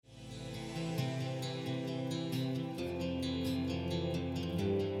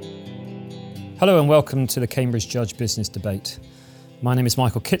Hello and welcome to the Cambridge Judge Business Debate. My name is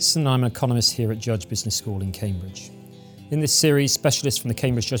Michael Kitson and I'm an economist here at Judge Business School in Cambridge. In this series, specialists from the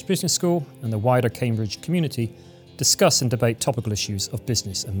Cambridge Judge Business School and the wider Cambridge community discuss and debate topical issues of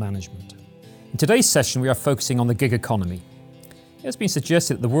business and management. In today's session, we are focusing on the gig economy. It has been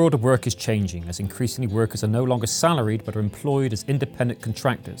suggested that the world of work is changing as increasingly workers are no longer salaried but are employed as independent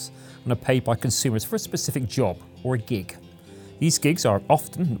contractors and are paid by consumers for a specific job or a gig. These gigs are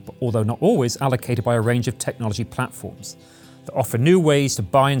often, although not always, allocated by a range of technology platforms that offer new ways to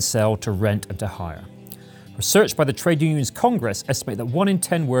buy and sell, to rent and to hire. Research by the Trade Unions Congress estimate that 1 in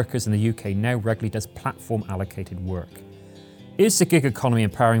 10 workers in the UK now regularly does platform-allocated work. Is the gig economy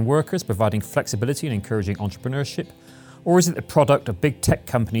empowering workers, providing flexibility and encouraging entrepreneurship, or is it the product of big tech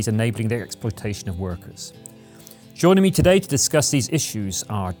companies enabling the exploitation of workers? Joining me today to discuss these issues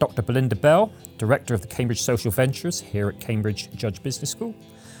are Dr. Belinda Bell, Director of the Cambridge Social Ventures here at Cambridge Judge Business School,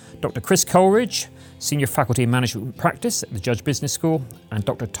 Dr. Chris Coleridge, Senior Faculty in Management Practice at the Judge Business School, and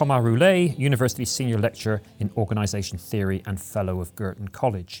Dr. Thomas Roulet, University Senior Lecturer in Organisation Theory and Fellow of Girton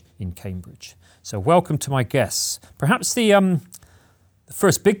College in Cambridge. So welcome to my guests. Perhaps the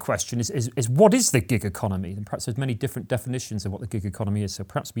first big question is what is the gig economy? And perhaps there's many different definitions of what the gig economy is, so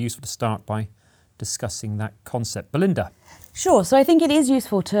perhaps it would be useful to start by discussing that concept. Belinda. Sure. So I think it is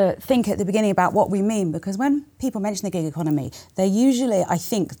useful to think at the beginning about what we mean, because when people mention the gig economy, they're usually, I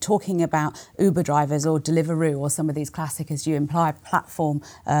think, talking about Uber drivers or Deliveroo or some of these classic, as you imply,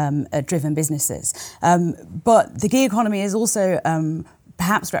 platform-driven businesses. But the gig economy is also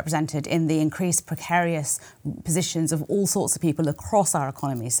perhaps represented in the increased precarious positions of all sorts of people across our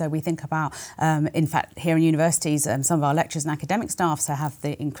economy. So we think about, in fact, here in universities, some of our lecturers and academic staff have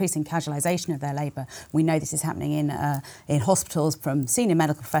the increasing casualisation of their labour. We know this is happening in hospitals, from senior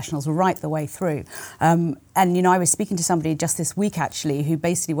medical professionals right the way through. And, you know, I was speaking to somebody just this week, actually, who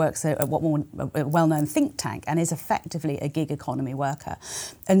basically works at a well-known think tank and is effectively a gig economy worker.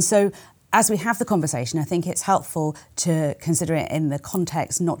 And so as we have the conversation, I think it's helpful to consider it in the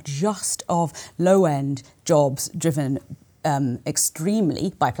context not just of low-end jobs driven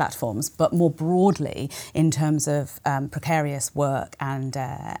extremely by platforms, but more broadly in terms of precarious work and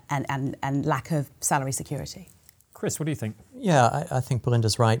lack of salary security. Chris, what do you think? Yeah, I think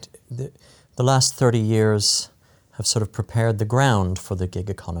Belinda's right. The last 30 years have sort of prepared the ground for the gig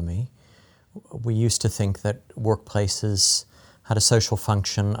economy. We used to think that workplaces had a social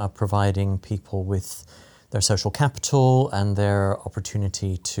function of providing people with their social capital and their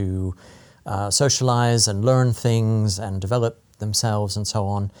opportunity to socialise and learn things and develop themselves and so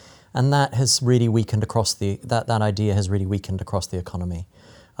on. And that has really weakened across that idea has really weakened across the economy.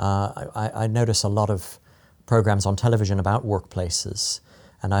 I notice a lot of programs on television about workplaces,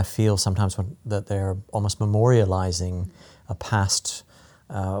 and I feel sometimes that they're almost memorialising a past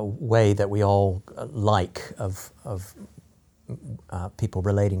way that we all like of people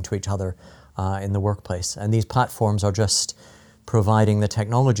relating to each other in the workplace. And these platforms are just providing the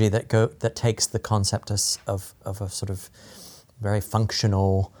technology that takes the concept of a sort of very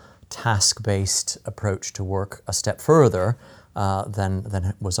functional, task-based approach to work a step further than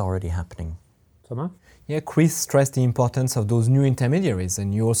it was already happening. Thomas? Yeah, Chris stressed the importance of those new intermediaries,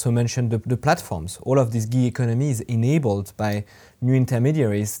 and you also mentioned the platforms. All of this gig economy is enabled by new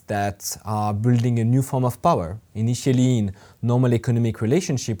intermediaries that are building a new form of power. Initially, in normal economic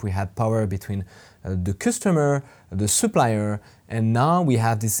relationship, we had power between the customer, the supplier, and now we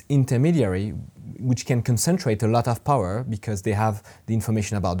have this intermediary which can concentrate a lot of power because they have the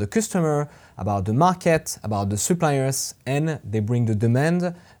information about the customer, about the market, about the suppliers, and they bring the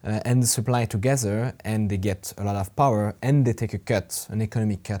demand and the supply together, and they get a lot of power, and they take an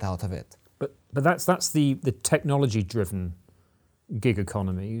economic cut out of it. But that's the technology-driven gig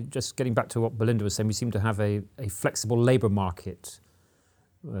economy. Just getting back to what Belinda was saying, we seem to have a flexible labour market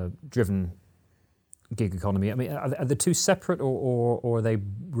driven gig economy. I mean, are the two separate or are they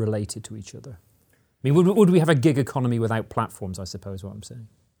related to each other? I mean, would we have a gig economy without platforms, I suppose, what I'm saying?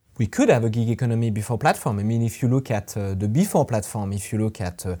 We could have a gig economy before platform. I mean, if you look at the before platform, if you look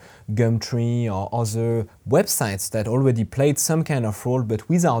at Gumtree or other websites that already played some kind of role, but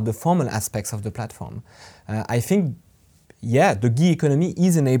without the formal aspects of the platform, I think, yeah, the gig economy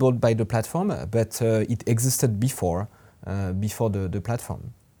is enabled by the platform, but it existed before the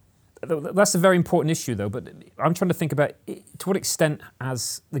platform. That's a very important issue, though, but I'm trying to think about to what extent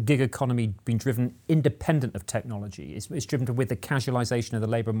has the gig economy been driven independent of technology? It's driven with the casualisation of the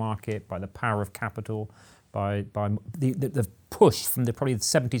labour market, by the power of capital, by the push from probably the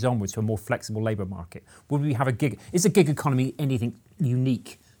 70s onwards to a more flexible labour market. Would we have is a gig economy anything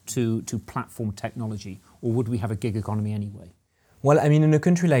unique to platform technology, or would we have a gig economy anyway? Well, I mean, in a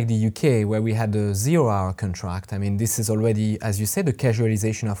country like the UK, where we had a 0-hour contract, I mean, this is already, as you said, the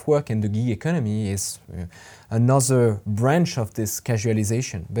casualization of work, and the gig economy is another branch of this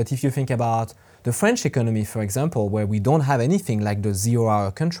casualization. But if you think about the French economy, for example, where we don't have anything like the 0-hour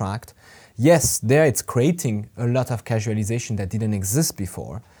contract, yes, there it's creating a lot of casualization that didn't exist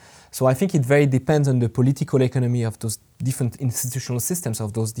before. So I think it very depends on the political economy of those different institutional systems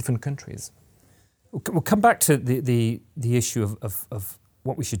of those different countries. We'll come back to the issue of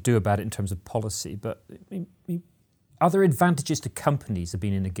what we should do about it in terms of policy, but are there advantages to companies of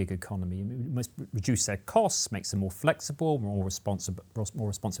being in a gig economy? It must reduce their costs, makes them more flexible, more responsive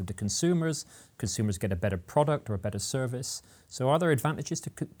to consumers. Consumers get a better product or a better service. So are there advantages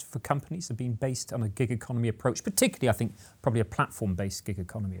for companies of being based on a gig economy approach, particularly, I think, probably a platform-based gig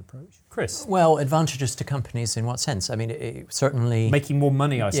economy approach? Chris? Well, advantages to companies in what sense? I mean, certainly... Making more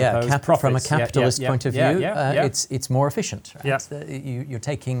money, I suppose. From a capitalist point of view, it's more efficient. Right? Yeah. You're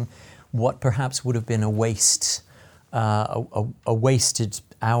taking what perhaps would have been a waste... a wasted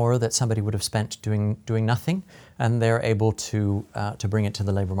hour that somebody would have spent doing nothing, and they're able to bring it to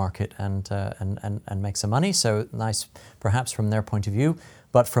the labour market and make some money. So nice, perhaps from their point of view,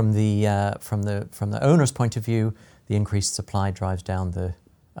 but from the owner's point of view, the increased supply drives down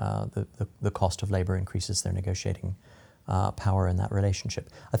the cost of labour, increases their negotiating power in that relationship.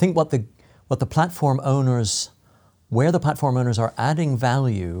 I think what the platform owners, where the platform owners are adding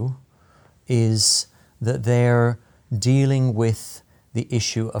value, is that they're dealing with the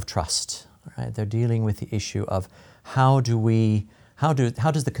issue of trust. Right? They're dealing with the issue of how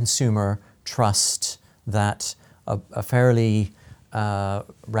does the consumer trust that a fairly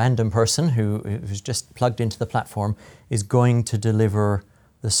random person who's just plugged into the platform is going to deliver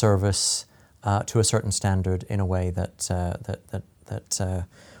the service to a certain standard in a way that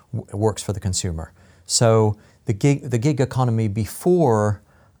works for the consumer. So the gig economy before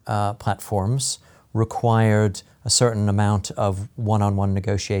platforms required a certain amount of one-on-one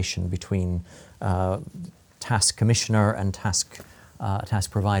negotiation between task commissioner and task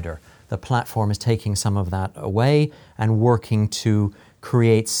provider. The platform is taking some of that away and working to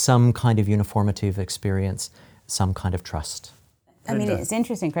create some kind of uniformity of experience, some kind of trust. I mean, it's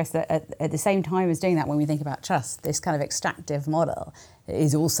interesting, Chris, that at the same time as doing that, when we think about trust, this kind of extractive model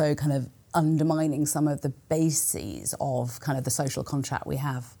is also kind of undermining some of the bases of kind of the social contract we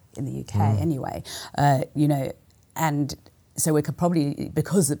have in the UK anyway, and so we could probably,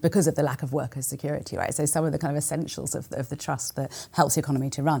 because of the lack of workers' security, right? So some of the kind of essentials of the trust that helps the economy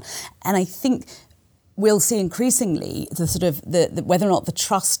to run. And I think we'll see increasingly the sort of the whether or not the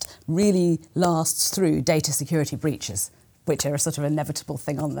trust really lasts through data security breaches, which are a sort of inevitable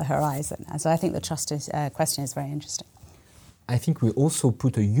thing on the horizon. And so I think the trust question is very interesting. I think we also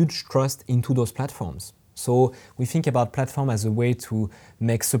put a huge trust into those platforms. So we think about platform as a way to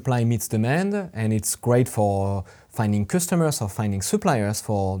make supply meets demand, and it's great for finding customers or finding suppliers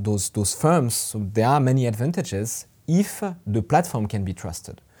for those firms. So there are many advantages if the platform can be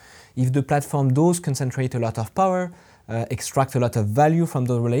trusted. If the platform does concentrate a lot of power, extract a lot of value from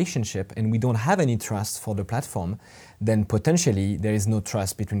the relationship, and we don't have any trust for the platform, then potentially there is no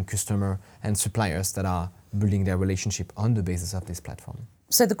trust between customer and suppliers that are building their relationship on the basis of this platform.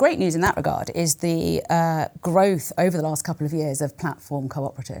 So the great news in that regard is the growth over the last couple of years of platform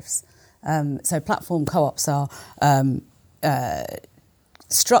cooperatives. So platform co-ops are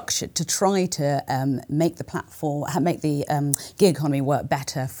structured to try to make the gig economy work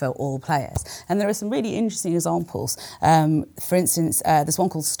better for all players. And there are some really interesting examples. For instance, there's one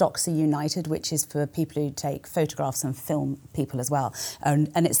called Stocksy United, which is for people who take photographs and film people as well. And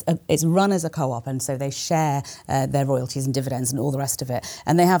it's run as a co-op, and so they share their royalties and dividends and all the rest of it.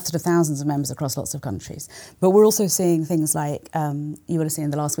 And they have sort of thousands of members across lots of countries. But we're also seeing things like, you would have seen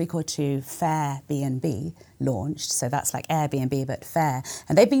in the last week or two, Fair B&B launched. So that's like Airbnb, but Fair.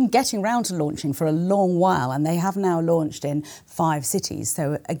 And they've been getting around to launching for a long while, and they have now launched in 5 cities.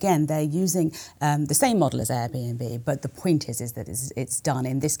 So again, they're using the same model as Airbnb, but the point is that it's done.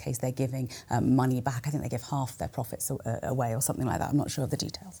 In this case, they're giving money back. I think they give half their profits away or something like that. I'm not sure of the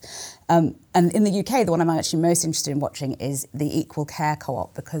details. And in the UK, the one I'm actually most interested in watching is the Equal Care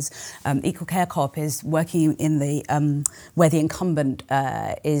Co-op, because Equal Care Co-op is working in the where the incumbent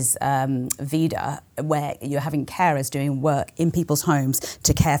is Vida, where you're having carers doing work in people's homes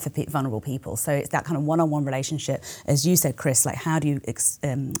to care for vulnerable people. So it's that kind of one-on-one relationship, as you said, Chris, like how do you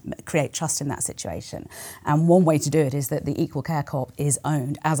create trust in that situation? And one way to do it is that the Equal Care Co-op is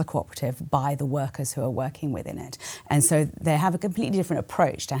owned as a cooperative by the workers who are working within it. And so they have a completely different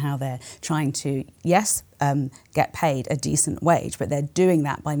approach to how they're trying to, get paid a decent wage, but they're doing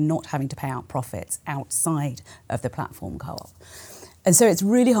that by not having to pay out profits outside of the platform co-op. And so it's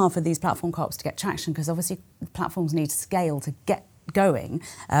really hard for these platform co-ops to get traction because obviously platforms need scale to get going.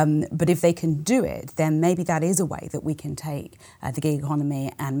 But if they can do it, then maybe that is a way that we can take the gig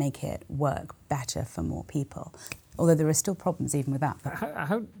economy and make it work better for more people. Although there are still problems even with that.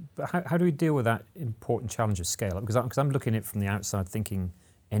 How do we deal with that important challenge of scale? Because I'm looking at it from the outside thinking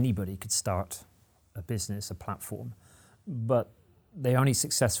anybody could start a business, a platform, but they're only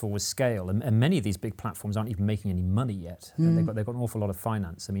successful with scale, and many of these big platforms aren't even making any money yet. They've got an awful lot of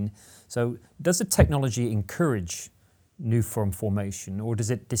finance. I mean, so does the technology encourage new firm formation, or does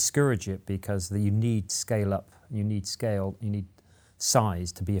it discourage it because you need scale up, you need scale, you need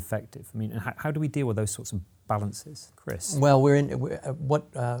size to be effective? I mean, how do we deal with those sorts of balances, Chris? Well,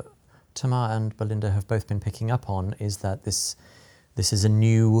 what Thomas and Belinda have both been picking up on is that this is a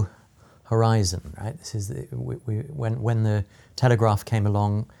new horizon, right? This is when the telegraph came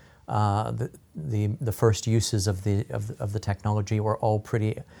along, the first uses of the technology were all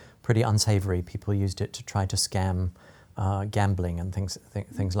pretty unsavory. People used it to try to scam gambling and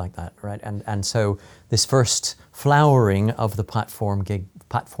things like that, right? And so this first flowering of the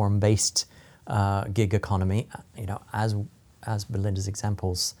platform-based gig economy, as Belinda's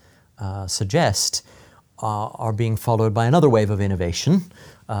examples suggest, are being followed by another wave of innovation,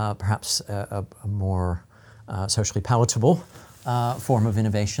 perhaps a more socially palatable form of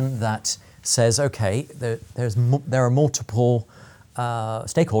innovation that says, okay, there are multiple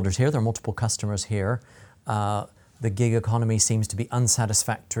stakeholders here, there are multiple customers here. The gig economy seems to be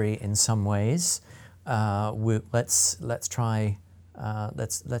unsatisfactory in some ways. Let's try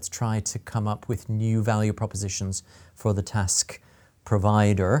to come up with new value propositions for the task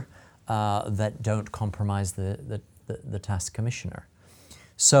provider that don't compromise the task commissioner.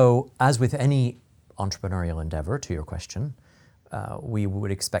 So, as with any entrepreneurial endeavor, to your question, we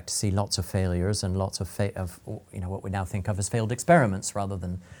would expect to see lots of failures and lots of what we now think of as failed experiments rather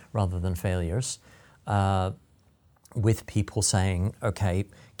than failures, with people saying, okay,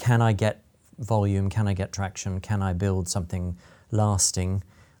 can I get volume? Can I get traction? Can I build something lasting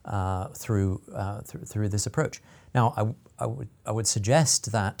through this approach? Now, I would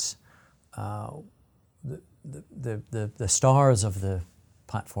suggest that the stars of the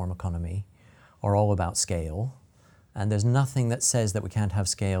platform economy are all about scale, and there's nothing that says that we can't have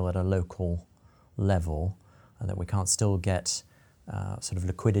scale at a local level, and that we can't still get sort of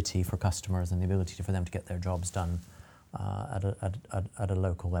liquidity for customers and the ability for them to get their jobs done at a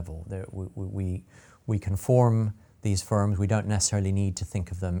local level. We can form these firms. We don't necessarily need to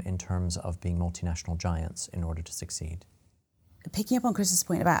think of them in terms of being multinational giants in order to succeed. Picking up on Chris's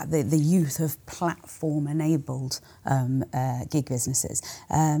point about the youth of platform-enabled gig businesses,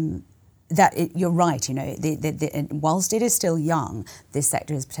 you're right. Whilst it is still young, this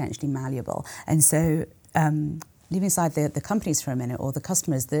sector is potentially malleable, and so. Leaving aside the companies for a minute, or the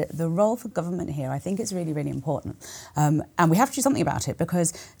customers, the role for government here, I think is really, really important. And we have to do something about it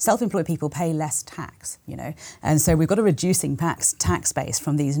because self-employed people pay less tax, and so we've got a reducing tax base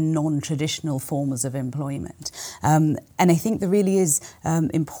from these non-traditional forms of employment. And I think there really is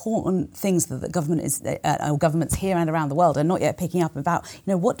important things that the government governments here and around the world are not yet picking up about,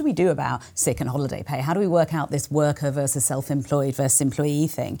 what do we do about sick and holiday pay? How do we work out this worker versus self-employed versus employee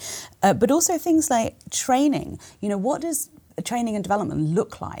thing? But also things like training. What does training and development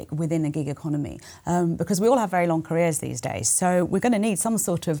look like within a gig economy? Because we all have very long careers these days. So we're going to need some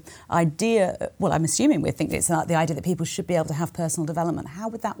sort of idea. Well, I'm assuming we think it's the idea that people should be able to have personal development. How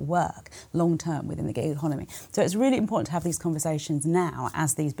would that work long term within the gig economy? So it's really important to have these conversations now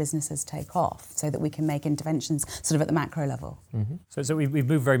as these businesses take off so that we can make interventions sort of at the macro level. Mm-hmm. So we've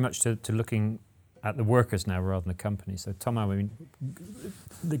moved very much to looking at the workers now rather than the companies. So Thomas,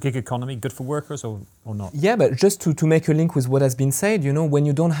 the gig economy, good for workers or not? Yeah, but just to make a link with what has been said, when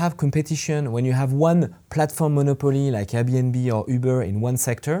you don't have competition, when you have one platform monopoly like Airbnb or Uber in one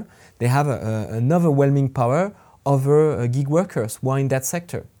sector, they have an overwhelming power over gig workers who are in that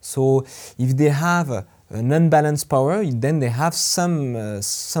sector. So if they have an unbalanced power, then they have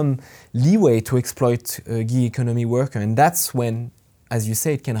some leeway to exploit gig economy worker, and that's when, as you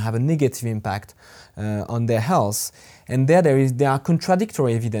say, it can have a negative impact on their health. And there are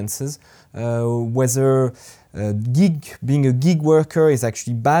contradictory evidences whether being a gig worker is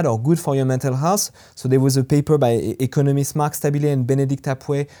actually bad or good for your mental health. So there was a paper by economists Mark Stabile and Benedict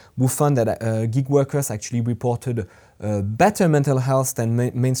Apway who found that gig workers actually reported better mental health than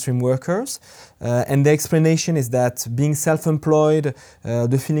mainstream workers. And the explanation is that being self-employed,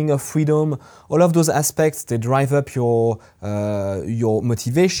 the feeling of freedom, all of those aspects, they drive up your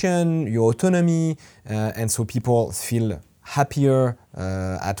motivation, your autonomy, and so people feel happier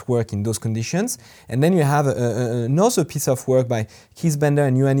at work in those conditions. And then you have another piece of work by Keith Bender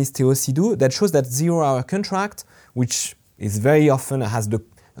and Ioannis Theosidou that shows that zero-hour contract, which is very often has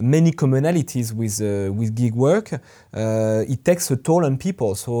many commonalities with gig work, it takes a toll on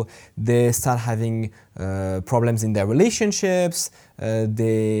people. So they start having problems in their relationships,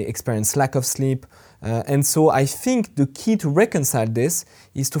 they experience lack of sleep. And so I think the key to reconcile this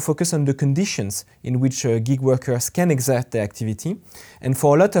is to focus on the conditions in which gig workers can exert their activity. And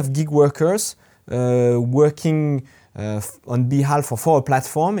for a lot of gig workers, working on behalf of for a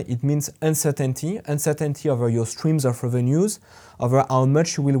platform, it means uncertainty over your streams of revenues, over how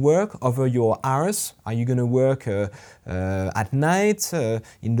much you will work, over your hours. Are you going to work at night,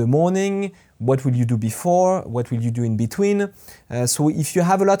 in the morning? What will you do before? What will you do in between? So if you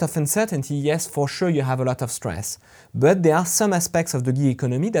have a lot of uncertainty, yes, for sure you have a lot of stress. But there are some aspects of the gig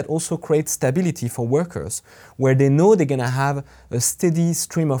economy that also create stability for workers, where they know they're going to have a steady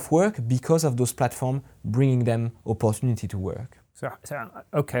stream of work because of those platforms bringing them opportunity to work. So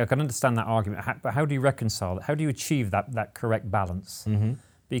okay, I can understand that argument, but how do you reconcile it? How do you achieve that correct balance? Mm-hmm.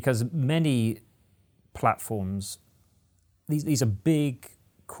 Because many platforms, these are big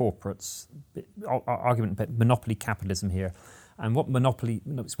corporates, argument about monopoly capitalism here, and what monopoly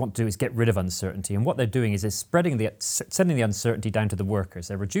want to do is get rid of uncertainty, and what they're doing is sending the uncertainty down to the workers.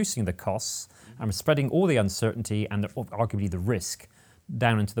 They're reducing the costs and spreading all the uncertainty and arguably the risk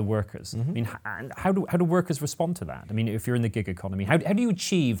down into the workers. Mm-hmm. I mean, how do workers respond to that? I mean, if you're in the gig economy, how do you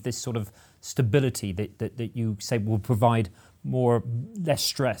achieve this sort of stability that you say will provide less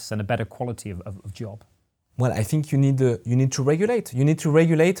stress and a better quality of job? Well, I think you need to regulate. You need to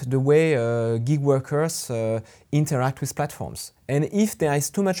regulate the way gig workers interact with platforms. And if there is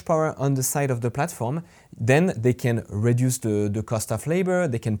too much power on the side of the platform, then they can reduce the cost of labor,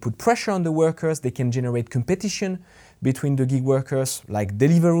 they can put pressure on the workers, they can generate competition between the gig workers, like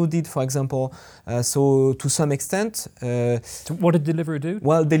Deliveroo did, for example. So to some extent... So what did Deliveroo do?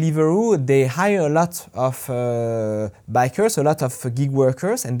 Well, Deliveroo, they hire a lot of bikers, a lot of gig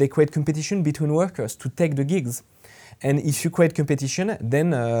workers, and they create competition between workers to take the gigs. And if you create competition,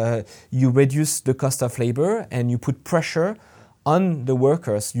 then you reduce the cost of labor and you put pressure on the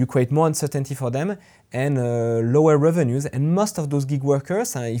workers. You create more uncertainty for them and lower revenues. And most of those gig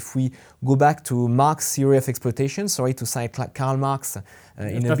workers, if we go back to Marx's theory of exploitation, sorry to cite Karl Marx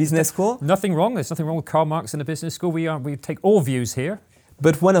in a business school. Nothing wrong. There's nothing wrong with Karl Marx in a business school. We take all views here.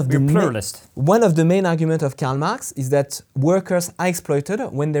 But one of the main arguments of Karl Marx is that workers are exploited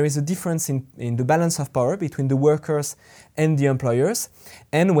when there is a difference in the balance of power between the workers and the employers,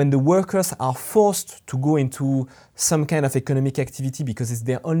 and when the workers are forced to go into some kind of economic activity because it's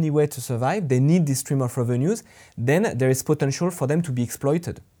their only way to survive, they need this stream of revenues, then there is potential for them to be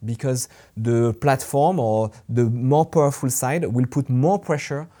exploited because the platform or the more powerful side will put more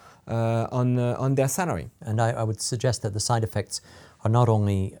pressure on their salary. And I would suggest that the side effects are not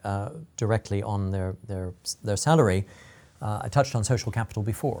only directly on their salary. I touched on social capital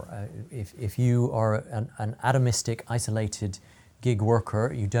before. If you are an atomistic, isolated gig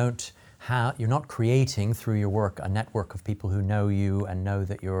worker, you're not creating through your work a network of people who know you and know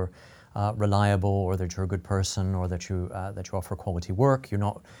that you're reliable, or that you're a good person, or that you offer quality work. You're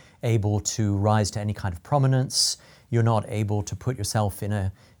not able to rise to any kind of prominence. You're not able to put yourself in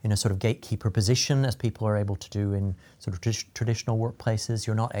a sort of gatekeeper position, as people are able to do in sort of traditional workplaces.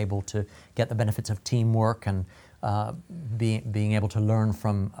 You're not able to get the benefits of teamwork and being able to learn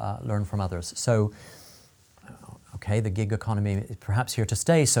from others. So, okay, the gig economy is perhaps here to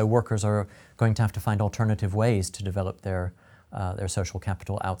stay. So workers are going to have to find alternative ways to develop their social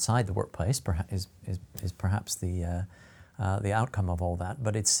capital outside the workplace. Is perhaps the outcome of all that.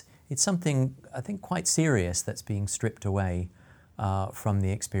 But it's something, I think, quite serious that's being stripped away from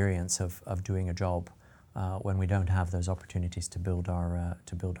the experience of doing a job when we don't have those opportunities to build our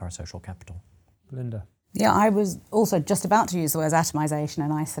social capital. Belinda. Yeah, I was also just about to use the words atomization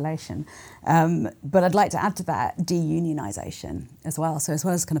and isolation, but I'd like to add to that deunionisation as well. So as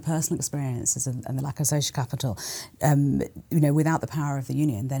well as kind of personal experiences and the lack of social capital, without the power of the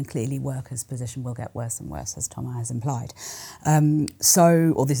union, then clearly workers' position will get worse and worse, as Thomas has implied.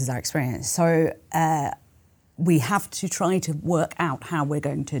 Or this is our experience. So we have to try to work out how we're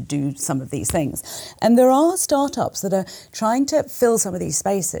going to do some of these things. And there are startups that are trying to fill some of these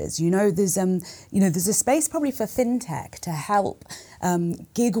spaces. There's a space probably for fintech to help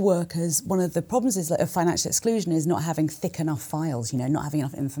gig workers. One of the problems is of financial exclusion is not having thick enough files, not having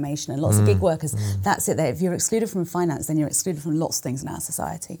enough information. And lots of gig workers, that's it. If you're excluded from finance, then you're excluded from lots of things in our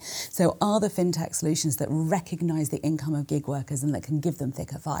society. So are there fintech solutions that recognise the income of gig workers and that can give them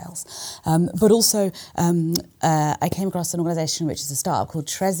thicker files? But also, I came across an organisation which is a startup called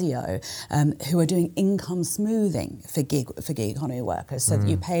Trezio, who are doing income smoothing for gig economy workers, so that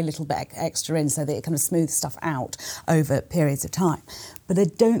you pay a little bit extra in so that it kind of smooths stuff out over periods of time. But I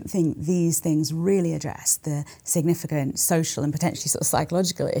don't think these things really address the significant social and potentially sort of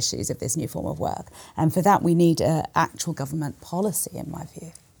psychological issues of this new form of work. And for that, we need actual government policy, in my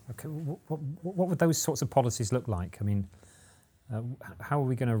view. Okay, what would those sorts of policies look like? I mean, how are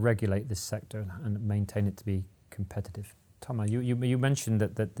we going to regulate this sector and maintain it to be competitive? Thomas, you mentioned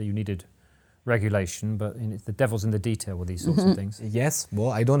that you needed regulation, but the devil's in the detail with these sorts of things. Yes, well,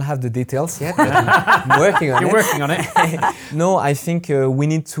 I don't have the details yet, but I'm working on it. You're working on it. No, I think we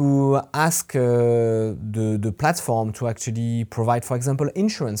need to ask the platform to actually provide, for example,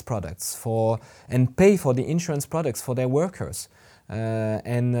 insurance products and pay for the insurance products for their workers.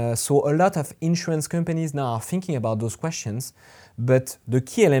 So a lot of insurance companies now are thinking about those questions, but the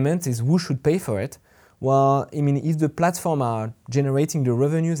key element is who should pay for it. Well, I mean, if the platform are generating the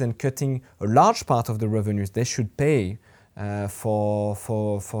revenues and cutting a large part of the revenues, they should pay for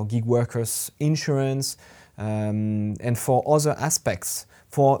gig workers insurance and for other aspects,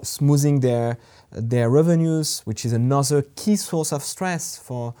 for smoothing their revenues, which is another key source of stress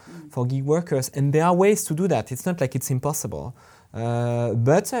for gig workers. And there are ways to do that. It's not like it's impossible.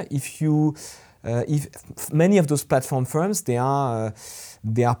 But if many of those platform firms, they are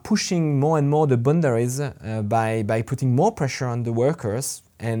pushing more and more the boundaries by putting more pressure on the workers,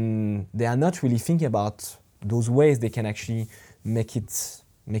 and they are not really thinking about those ways they can actually make it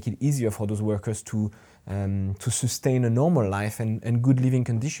easier for those workers to sustain a normal life and good living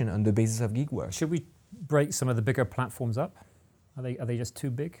condition on the basis of gig work. Should we break some of the bigger platforms up? Are they just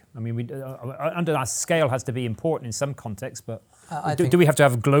too big? I mean, under our scale has to be important in some contexts, but do we have to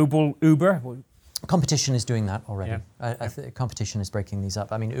have global Uber? Competition is doing that already. Yeah. Competition is breaking these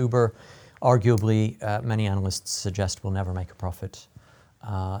up. I mean, Uber, arguably, many analysts suggest will never make a profit.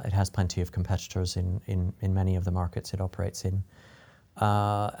 It has plenty of competitors in many of the markets it operates in,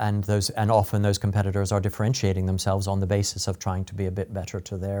 and often those competitors are differentiating themselves on the basis of trying to be a bit better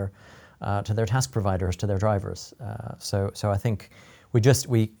to their task providers, to their drivers. So I think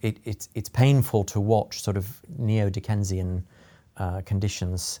it's painful to watch sort of neo-Dickensian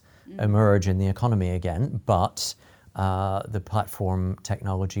conditions emerge in the economy again, but the platform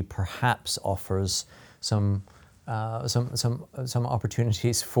technology perhaps offers some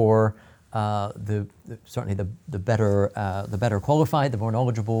opportunities for certainly the better qualified, the more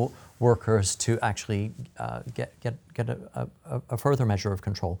knowledgeable workers to actually get a further measure of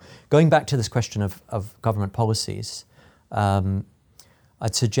control. Going back to this question of government policies, I'd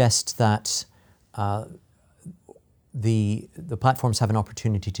suggest that the platforms have an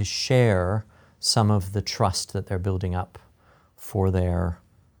opportunity to share some of the trust that they're building up for their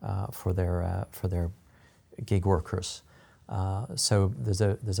gig workers. So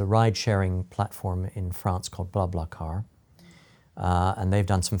there's a ride-sharing platform in France called BlaBlaCar, and they've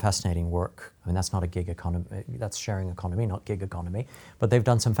done some fascinating work. I mean, that's not a gig economy, that's sharing economy, not gig economy. But they've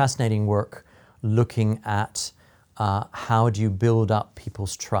done some fascinating work looking at how do you build up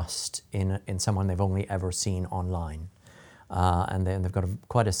people's trust in someone they've only ever seen online. And then they've got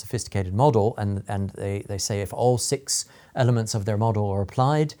quite a sophisticated model, and they say if all 6 elements of their model are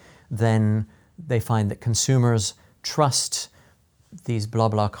applied, then they find that consumers trust these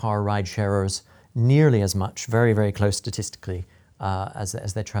BlaBlaCar ride sharers nearly as much, very, very close statistically,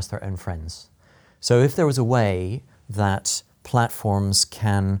 as they trust their own friends. So if there was a way that platforms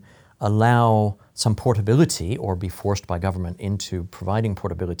can allow some portability or be forced by government into providing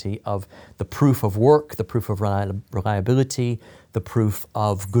portability of the proof of work, the proof of reliability, the proof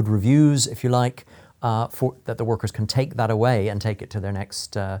of good reviews, if you like, that the workers can take that away and take it to their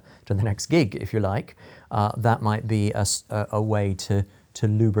next gig, if you like. That might be a way to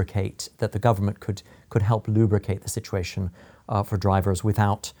lubricate, that the government could help lubricate the situation for drivers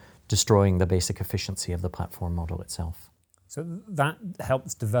without destroying the basic efficiency of the platform model itself. So that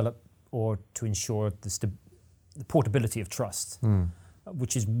helps develop or to ensure the portability of trust,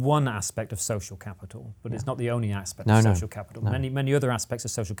 which is one aspect of social capital, but it's not the only aspect of social capital. No. Many other aspects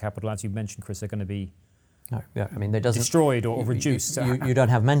of social capital, as you mentioned, Chris, are going to be No, yeah, I mean, there doesn't destroyed or reduced. You don't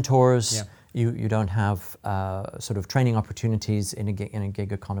have mentors. Yeah. You don't have sort of training opportunities in a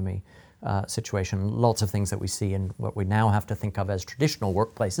gig economy situation. Lots of things that we see in what we now have to think of as traditional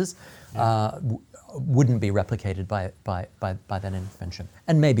workplaces wouldn't be replicated by that intervention.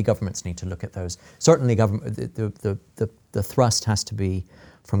 And maybe governments need to look at those. Certainly, the thrust has to be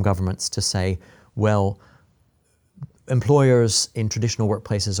from governments to say, well, employers in traditional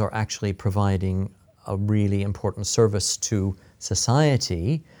workplaces are actually providing a really important service to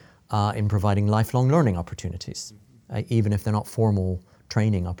society in providing lifelong learning opportunities, even if they're not formal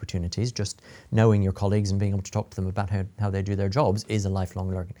training opportunities. Just knowing your colleagues and being able to talk to them about how they do their jobs is a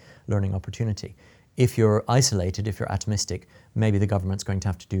lifelong learning opportunity. If you're isolated, if you're atomistic, maybe the government's going to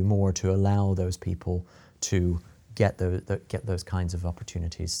have to do more to allow those people to get those kinds of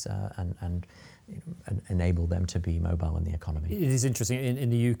opportunities and enable them to be mobile in the economy. It is interesting. In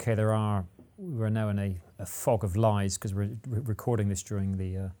the UK, we're now in a fog of lies because we're recording this during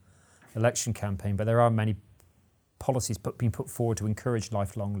the election campaign, but there are many policies being put forward to encourage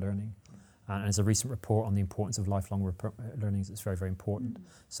lifelong learning. And there's a recent report on the importance of lifelong learning that's very, very important.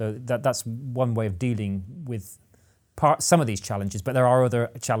 So that's one way of dealing with some of these challenges, but there are other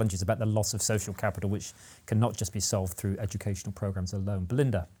challenges about the loss of social capital which cannot just be solved through educational programs alone.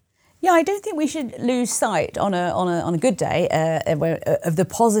 Belinda? Yeah, I don't think we should lose sight on a good day of the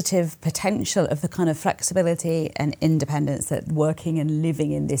positive potential of the kind of flexibility and independence that working and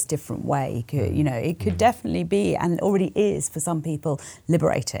living in this different way it could definitely be, and already is for some people,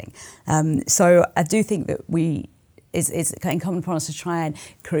 liberating. So I do think that it's incumbent upon us to try and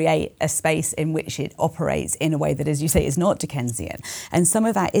create a space in which it operates in a way that, as you say, is not Dickensian. And some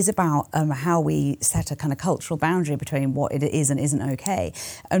of that is about how we set a kind of cultural boundary between what it is and isn't okay.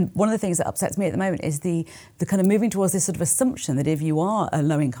 And one of the things that upsets me at the moment is the kind of moving towards this sort of assumption that if you are a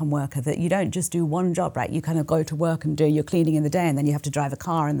low-income worker, that you don't just do one job, right? You kind of go to work and do your cleaning in the day, and then you have to drive a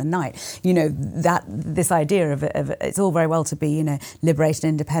car in the night. This idea of it's all very well to be, liberated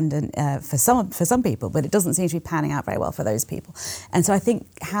and independent for some people, but it doesn't seem to be panning out very well for those people. And so I think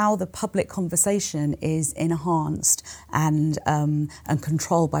how the public conversation is enhanced and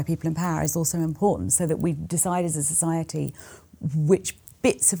controlled by people in power is also important, so that we decide as a society which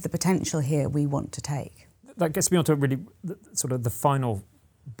bits of the potential here we want to take. That gets me on to really sort of the final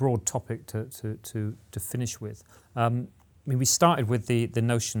broad topic to finish with. We started with the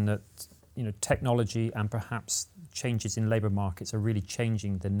notion that technology and perhaps changes in labour markets are really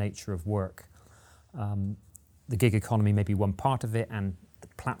changing the nature of work. The gig economy may be one part of it, and the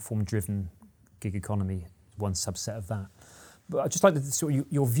platform-driven gig economy is one subset of that. But I'd just like to sort of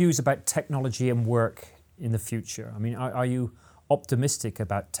your views about technology and work in the future. I mean, are you optimistic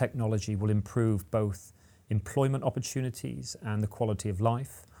about technology will improve both employment opportunities and the quality of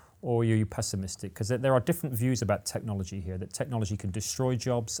life, or are you pessimistic? Because there are different views about technology here, that technology can destroy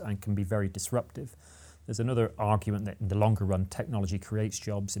jobs and can be very disruptive. There's another argument that in the longer run, technology creates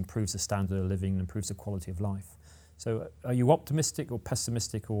jobs, improves the standard of living, and improves the quality of life. So are you optimistic or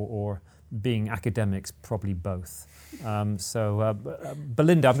pessimistic, or being academics, probably both?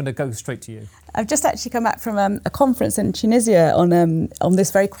 Belinda, I'm going to go straight to you. I've just actually come back from a conference in Tunisia on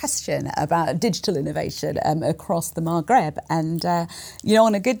this very question about digital innovation across the Maghreb. And,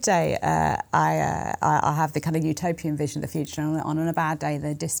 on a good day, I have the kind of utopian vision of the future, and on a bad day,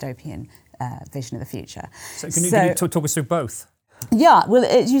 the dystopian vision of the future. So can you talk us through both? Yeah, well,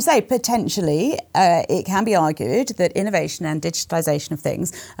 as you say, potentially it can be argued that innovation and digitalisation of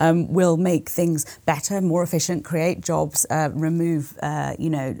things will make things better, more efficient, create jobs, remove,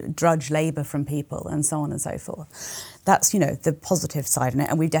 drudge labour from people, and so on and so forth. That's, the positive side of it,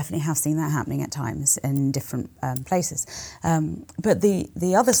 and we definitely have seen that happening at times in different places. But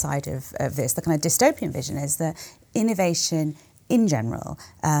the other side of this, the kind of dystopian vision, is that innovation in general,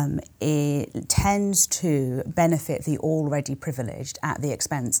 it tends to benefit the already privileged at the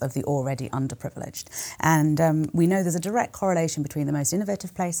expense of the already underprivileged. And we know there's a direct correlation between the most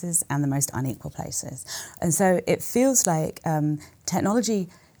innovative places and the most unequal places. And so it feels like technology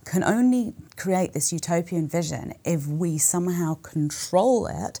can only create this utopian vision if we somehow control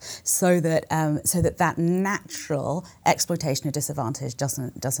it, so that that natural exploitation of disadvantage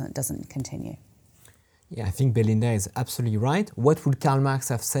doesn't continue. Yeah, I think Belinda is absolutely right. What would Karl Marx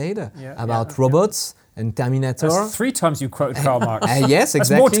have said about robots and Terminator? That's 3 times you quoted Karl Marx. Yes,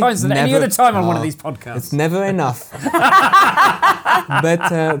 exactly. That's more times than any other time on one of these podcasts. It's never enough.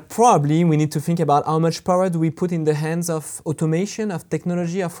 But probably we need to think about how much power do we put in the hands of automation, of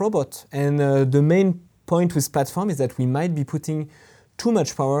technology, of robots. And the main point with platform is that we might be putting too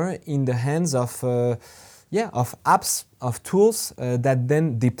much power in the hands of of apps, of tools that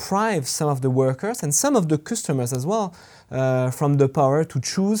then deprive some of the workers and some of the customers as well from the power to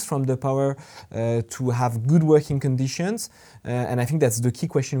choose, from the power to have good working conditions. And I think that's the key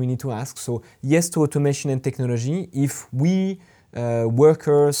question we need to ask. So yes to automation and technology if we,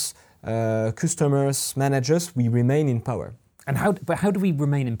 workers, customers, managers, we remain in power. And how do we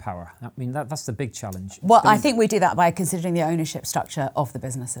remain in power? I mean, that's the big challenge. Well, I think we do that by considering the ownership structure of the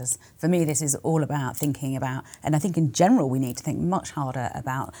businesses. For me, this is all about thinking about, and I think in general we need to think much harder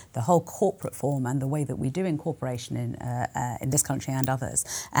about the whole corporate form and the way that we do incorporation in this country and others.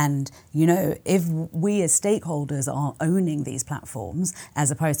 And, you know, if we as stakeholders are owning these platforms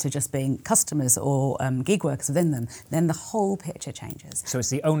as opposed to just being customers or gig workers within them, then the whole picture changes. So it's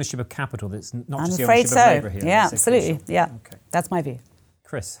the ownership of capital that's not I'm just the afraid ownership so. of labour here. Yeah, That's absolutely. crucial. Yeah, Okay. that's my view.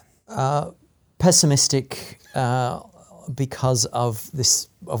 Chris? Pessimistic because of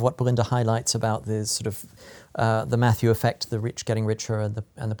what Belinda highlights about the sort of the Matthew effect, the rich getting richer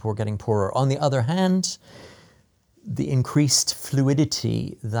and the poor getting poorer. On the other hand, the increased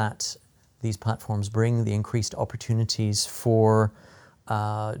fluidity that these platforms bring, the increased opportunities for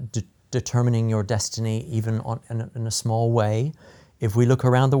determining your destiny even in a small way. If we look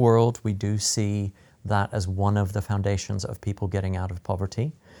around the world, we do see that as one of the foundations of people getting out of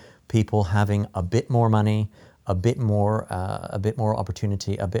poverty, people having a bit more money, a bit more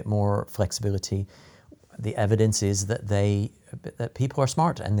opportunity, a bit more flexibility. The evidence is that people are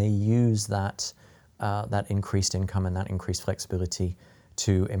smart and they use that increased income and that increased flexibility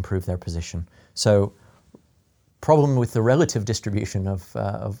to improve their position. So, problem with the relative distribution of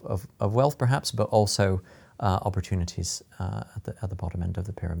wealth, perhaps, but also opportunities at the bottom end of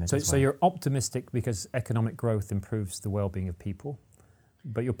the pyramid. So you're optimistic because economic growth improves the well-being of people,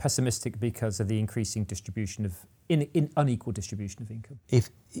 but you're pessimistic because of the increasing distribution of unequal distribution of income. If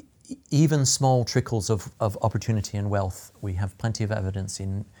even small trickles of opportunity and wealth, we have plenty of evidence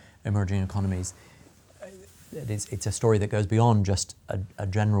in emerging economies. It's a story that goes beyond just a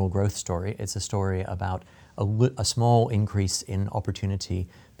general growth story. It's a story about a small increase in opportunity.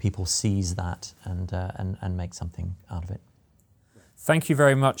 People seize that and make something out of it. Thank you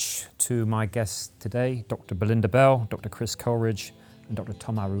very much to my guests today, Dr. Belinda Bell, Dr. Chris Coleridge, and Dr.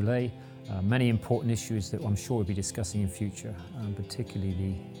 Thomas Roulet. Many important issues that I'm sure we'll be discussing in future, particularly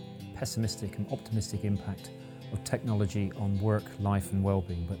the pessimistic and optimistic impact of technology on work, life and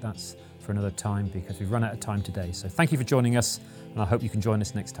well-being. But that's for another time because we've run out of time today. So thank you for joining us, and I hope you can join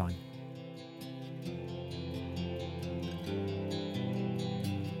us next time.